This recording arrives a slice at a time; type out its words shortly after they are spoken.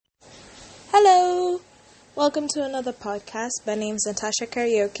Welcome to another podcast. My name is Natasha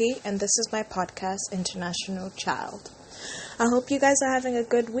Karaoke, and this is my podcast, International Child. I hope you guys are having a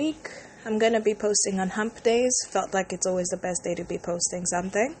good week. I'm going to be posting on hump days. Felt like it's always the best day to be posting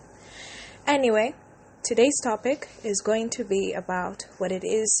something. Anyway, today's topic is going to be about what it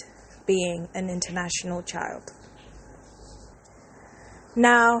is being an international child.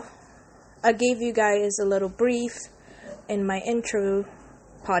 Now, I gave you guys a little brief in my intro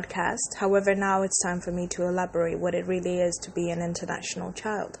podcast. However, now it's time for me to elaborate what it really is to be an international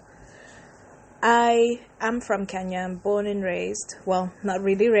child. I am from Kenya. I'm born and raised. Well, not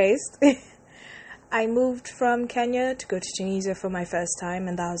really raised. I moved from Kenya to go to Tunisia for my first time,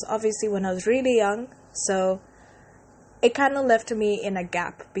 and that was obviously when I was really young. So it kind of left me in a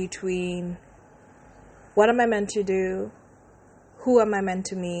gap between what am I meant to do, who am I meant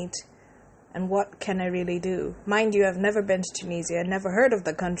to meet, and what can I really do? Mind you, I've never been to Tunisia, never heard of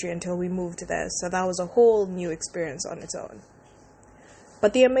the country until we moved there, so that was a whole new experience on its own.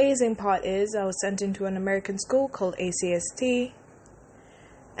 But the amazing part is I was sent into an American school called ACST,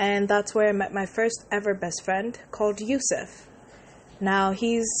 and that's where I met my first ever best friend called Yusuf. Now,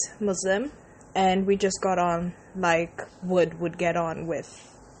 he's Muslim, and we just got on like wood would get on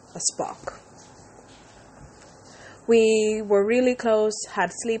with a spark. We were really close,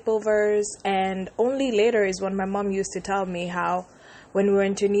 had sleepovers, and only later is when my mom used to tell me how when we were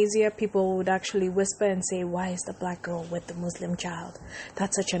in Tunisia, people would actually whisper and say, "Why is the black girl with the Muslim child?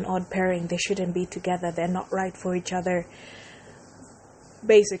 That's such an odd pairing. They shouldn't be together. They're not right for each other."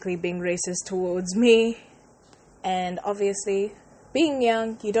 Basically being racist towards me. And obviously, being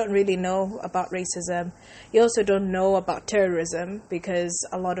young, you don't really know about racism. You also don't know about terrorism because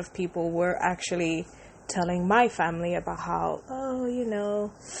a lot of people were actually telling my family about how,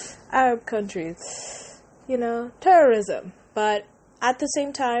 Arab countries, terrorism. But at the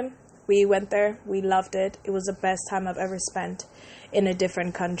same time, we went there, we loved it. It was the best time I've ever spent in a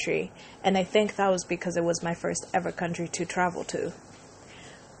different country. And I think that was because it was my first ever country to travel to.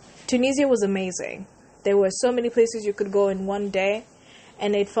 Tunisia was amazing. There were so many places you could go in one day,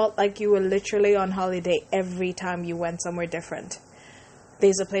 and it felt like you were literally on holiday every time you went somewhere different.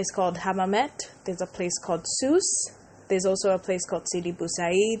 There's a place called Hammamet, there's a place called Sousse, there's also a place called Sidi Bou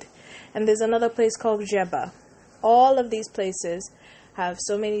Said, and there's another place called Djerba. All of these places have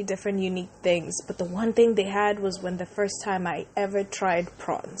so many different unique things, but the one thing they had was when the first time I ever tried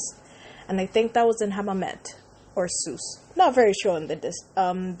prawns. And I think that was in Hammamet or Sousse. Not very sure on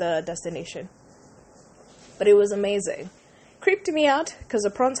the destination. But it was amazing. Creeped me out because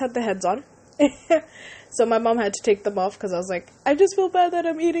the prawns had the heads on. So my mom had to take them off because I was like, I just feel bad that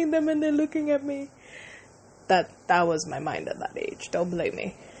I'm eating them and they're looking at me. That was my mind at that age. Don't blame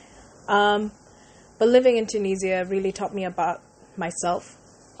me. But living in Tunisia really taught me about myself.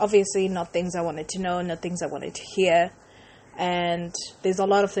 Obviously, not things I wanted to know, not things I wanted to hear. And there's a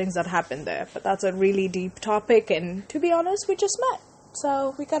lot of things that happened there. But that's a really deep topic. And to be honest, we just met.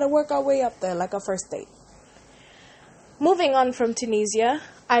 So we got to work our way up there like a first date. Moving on from Tunisia,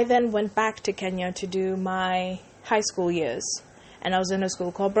 I then went back to Kenya to do my high school years. And I was in a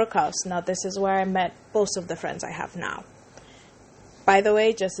school called Brookhouse. Now, this is where I met most of the friends I have now. By the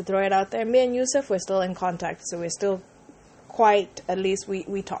way, just to throw it out there, me and Yusuf, we're still in contact. So we're still at least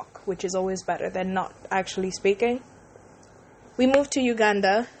we talk, which is always better than not actually speaking. We moved to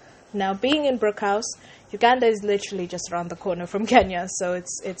Uganda. Now, being in Brookhouse, Uganda is literally just around the corner from Kenya. So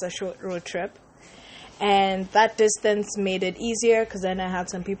it's a short road trip. And that distance made it easier because then I had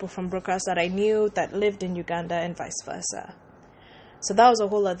some people from Brookhouse that I knew that lived in Uganda and vice versa. So that was a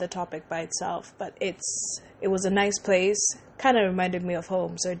whole other topic by itself. But it was a nice place. Kind of reminded me of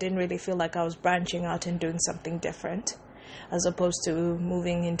home. So it didn't really feel like I was branching out and doing something different as opposed to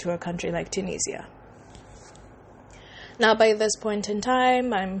moving into a country like Tunisia. Now, by this point in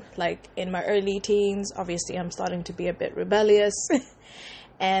time, I'm like in my early teens. Obviously, I'm starting to be a bit rebellious.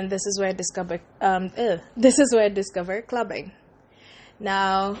 And this is where I discovered clubbing.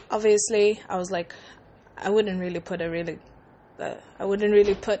 Now, obviously, I was like, I wouldn't really put a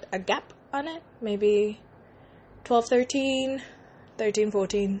gap on it. Maybe 12, 13,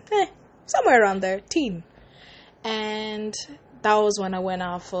 14, somewhere around there, teen. And that was when I went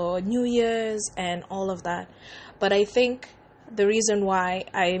out for New Year's and all of that. But I think the reason why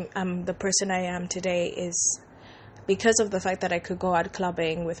I'm the person I am today is because of the fact that I could go out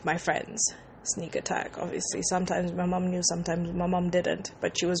clubbing with my friends. Sneak attack, obviously. Sometimes my mom knew, sometimes my mom didn't.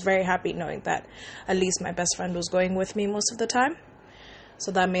 But she was very happy knowing that at least my best friend was going with me most of the time.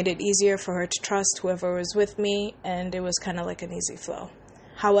 So that made it easier for her to trust whoever was with me, and it was kind of like an easy flow.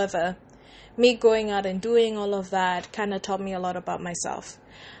 However, me going out and doing all of that kind of taught me a lot about myself.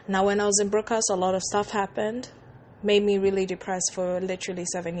 Now, when I was in Brookhouse, a lot of stuff happened, made me really depressed for literally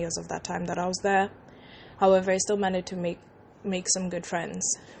 7 years of that time that I was there. However, I still managed to make some good friends.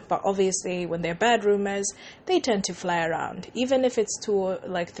 But obviously, when they're bad rumors, they tend to fly around. Even if it's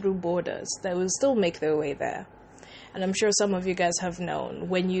through borders, they will still make their way there. And I'm sure some of you guys have known,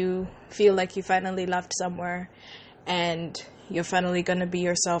 when you feel like you finally left somewhere and you're finally going to be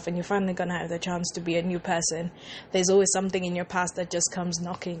yourself and you're finally going to have the chance to be a new person, there's always something in your past that just comes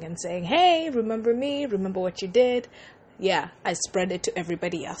knocking and saying, hey, remember me? Remember what you did? Yeah, I spread it to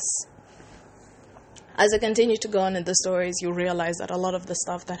everybody else. As I continue to go on in the stories, you'll realize that a lot of the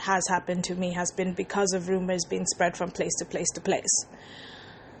stuff that has happened to me has been because of rumors being spread from place to place to place.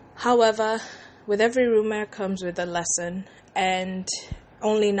 However, with every rumor comes with a lesson, and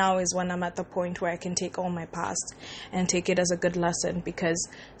only now is when I'm at the point where I can take all my past and take it as a good lesson, because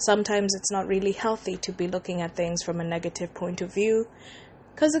sometimes it's not really healthy to be looking at things from a negative point of view,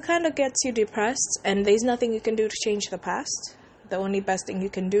 because it kind of gets you depressed, and there's nothing you can do to change the past. The only best thing you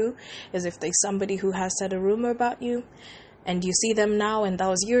can do is if there's somebody who has said a rumor about you and you see them now and that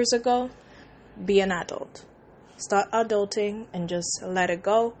was years ago, be an adult. Start adulting and just let it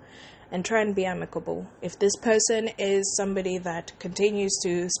go and try and be amicable. If this person is somebody that continues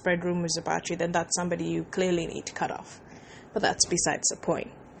to spread rumors about you, then that's somebody you clearly need to cut off. But that's besides the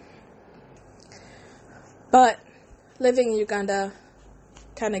point. But living in Uganda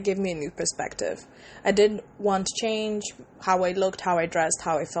kind of gave me a new perspective. I did want to change how I looked, how I dressed,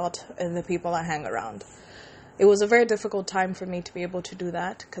 how I felt, and the people I hang around. It was a very difficult time for me to be able to do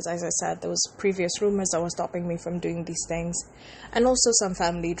that because, as I said, there was previous rumors that were stopping me from doing these things, and also some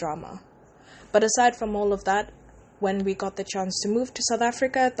family drama. But aside from all of that, when we got the chance to move to South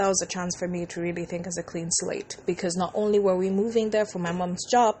Africa, that was a chance for me to really think as a clean slate, because not only were we moving there for my mom's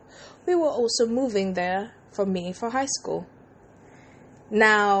job, we were also moving there for me for high school.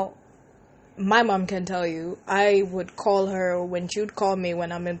 Now, my mom can tell you, I would call her when she would call me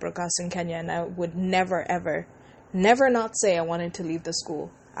when I'm in Brookhouse in Kenya, and I would never not say I wanted to leave the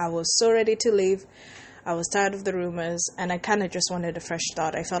school. I was so ready to leave. I was tired of the rumors, and I kind of just wanted a fresh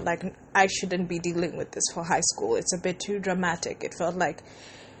start. I felt like I shouldn't be dealing with this for high school. It's a bit too dramatic. It felt like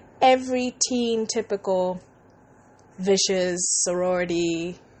every teen typical vicious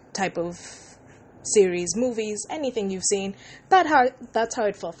sorority type of series, movies, anything you've seen, that's how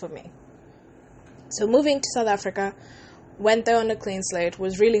it felt for me. So moving to South Africa, went there on a clean slate,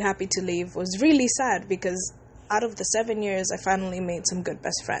 was really happy to leave, was really sad because out of the 7 years, I finally made some good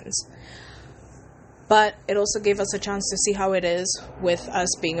best friends. But it also gave us a chance to see how it is with us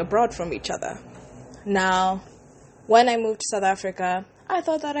being abroad from each other. Now, when I moved to South Africa, I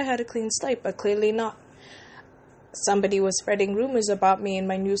thought that I had a clean slate, but clearly not. Somebody was spreading rumors about me in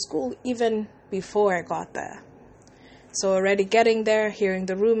my new school even before I got there. So already getting there, hearing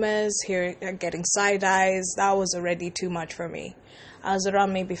the rumors, getting side eyes, that was already too much for me. I was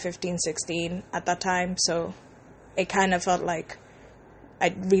around maybe 15, 16 at that time, so it kind of felt like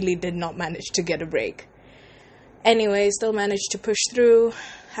I really did not manage to get a break. Anyway, still managed to push through,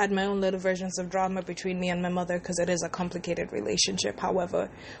 had my own little versions of drama between me and my mother because it is a complicated relationship. However,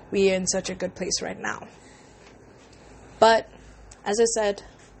 we are in such a good place right now. But, as I said,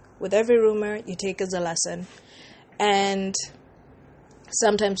 with every rumor, you take as a lesson. And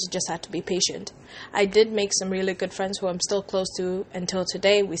sometimes you just have to be patient. I did make some really good friends who I'm still close to until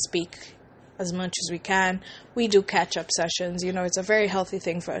today. We speak as much as we can. We do catch-up sessions. It's a very healthy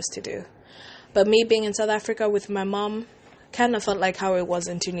thing for us to do. But me being in South Africa with my mom kind of felt like how it was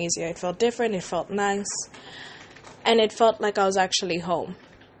in Tunisia. It felt different. It felt nice. And it felt like I was actually home.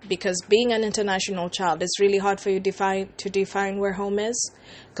 Because being an international child, it's really hard for you to define where home is.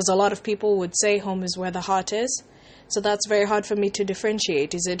 Because a lot of people would say home is where the heart is. So that's very hard for me to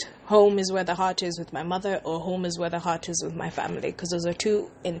differentiate. Is it home is where the heart is with my mother, or home is where the heart is with my family? Because those are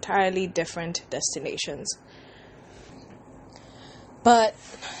two entirely different destinations. But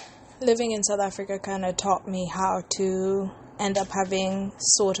living in South Africa kind of taught me how to end up having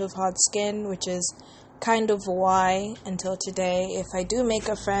sort of hard skin, which is kind of why until today, if I do make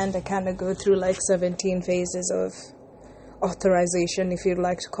a friend, I kind of go through like 17 phases of authorization, if you'd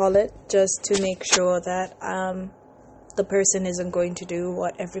like to call it, just to make sure that the person isn't going to do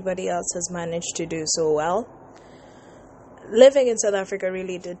what everybody else has managed to do so well. Living in South Africa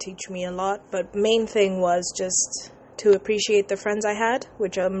really did teach me a lot, but main thing was just to appreciate the friends I had,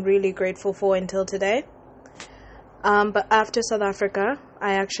 which I'm really grateful for until today. But after South Africa,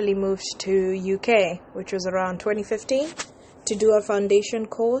 I actually moved to UK, which was around 2015, to do a foundation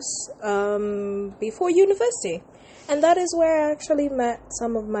course before university. And that is where I actually met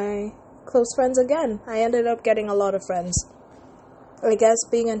some of my close friends again. I ended up getting a lot of friends. I guess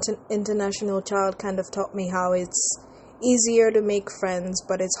being an international child kind of taught me how it's easier to make friends,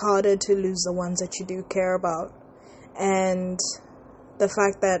 but it's harder to lose the ones that you do care about. And the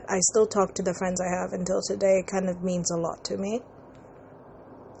fact that I still talk to the friends I have until today kind of means a lot to me.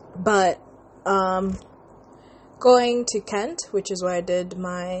 But going to Kent, which is where I did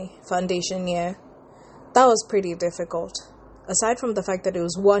my foundation year, that was pretty difficult. Aside from the fact that it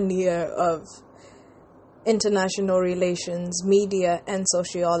was 1 year of international relations, media, and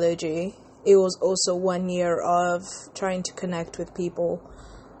sociology, it was also 1 year of trying to connect with people,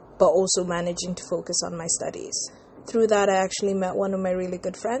 but also managing to focus on my studies. Through that, I actually met one of my really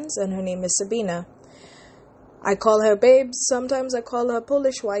good friends, and her name is Sabina. I call her babes. Sometimes I call her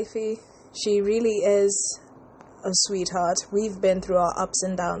Polish wifey. She really is a sweetheart. We've been through our ups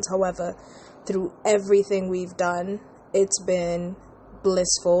and downs. However, through everything we've done, it's been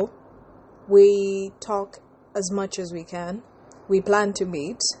blissful. We talk as much as we can. We plan to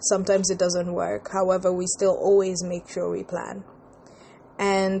meet. Sometimes it doesn't work. However, we still always make sure we plan.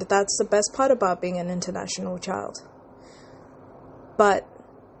 And that's the best part about being an international child. But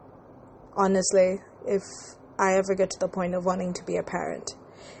honestly, if I ever get to the point of wanting to be a parent,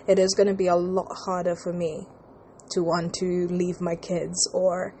 it is going to be a lot harder for me to want to leave my kids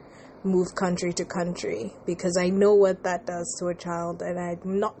or move country to country, because I know what that does to a child, and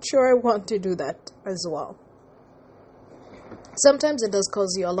I'm not sure I want to do that as well. Sometimes it does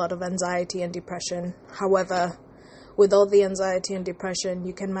cause you a lot of anxiety and depression. However, with all the anxiety and depression,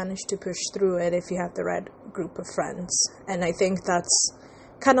 you can manage to push through it if you have the right group of friends. And I think that's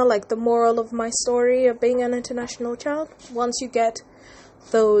kind of like the moral of my story of being an international child. Once you get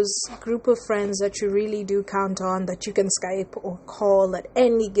those group of friends that you really do count on, that you can Skype or call at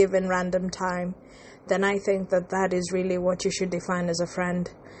any given random time, then I think that is really what you should define as a friend.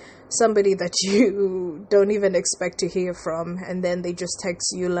 Somebody that you don't even expect to hear from, and then they just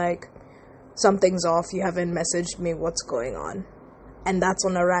text you like, something's off, you haven't messaged me, what's going on? And that's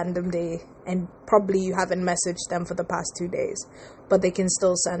on a random day, and probably you haven't messaged them for the past 2 days, but they can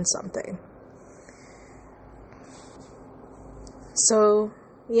still send something. So,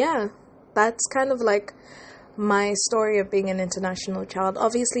 yeah, that's kind of like my story of being an international child.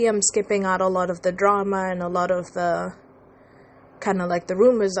 Obviously, I'm skipping out a lot of the drama and a lot of the kind of like the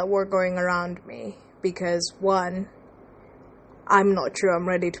rumors that were going around me, because one, I'm not sure I'm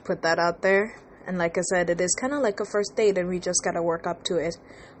ready to put that out there. And like I said, it is kind of like a first date, and we just gotta work up to it.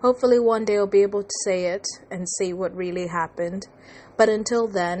 Hopefully one day I'll be able to say it and say what really happened. But until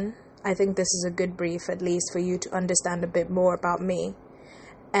then, I think this is a good brief, at least for you to understand a bit more about me,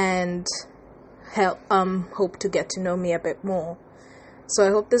 and hope to get to know me a bit more. So I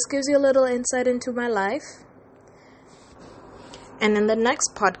hope this gives you a little insight into my life. And in the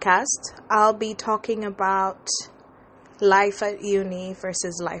next podcast, I'll be talking about life at uni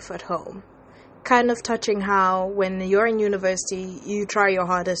versus life at home. Kind of touching how when you're in university, you try your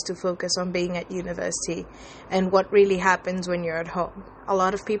hardest to focus on being at university, and what really happens when you're at home. A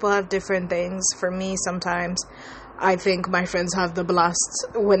lot of people have different things. For me, sometimes I think my friends have the blast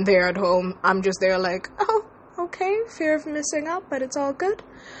when they're at home. I'm just there like, oh, okay, fear of missing out, but it's all good.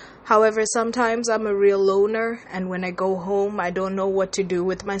 However, sometimes I'm a real loner, and when I go home, I don't know what to do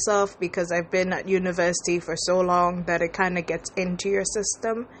with myself, because I've been at university for so long that it kind of gets into your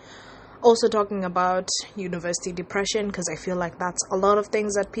system. Also talking about university depression, because I feel like that's a lot of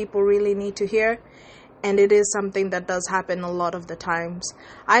things that people really need to hear, and it is something that does happen a lot of the times.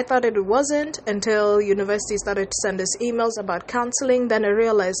 I thought it wasn't until university started to send us emails about counseling. Then I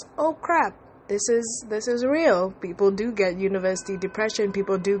realized, oh crap, this is real. People do get university depression.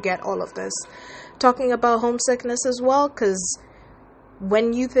 People do get all of this. Talking about homesickness as well, because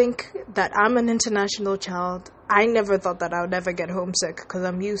when you think that I'm an international child, I never thought that I would ever get homesick, because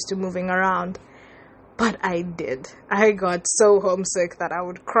I'm used to moving around. But I did. I got so homesick that I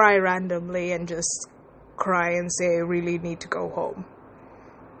would cry randomly and just cry and say I really need to go home.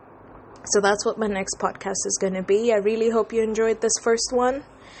 So that's what my next podcast is going to be. I really hope you enjoyed this first one,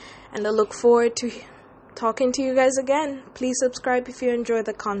 and I look forward to talking to you guys again. Please subscribe if you enjoy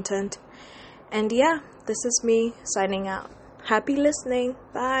the content. And yeah, this is me signing out. Happy listening.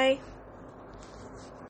 Bye.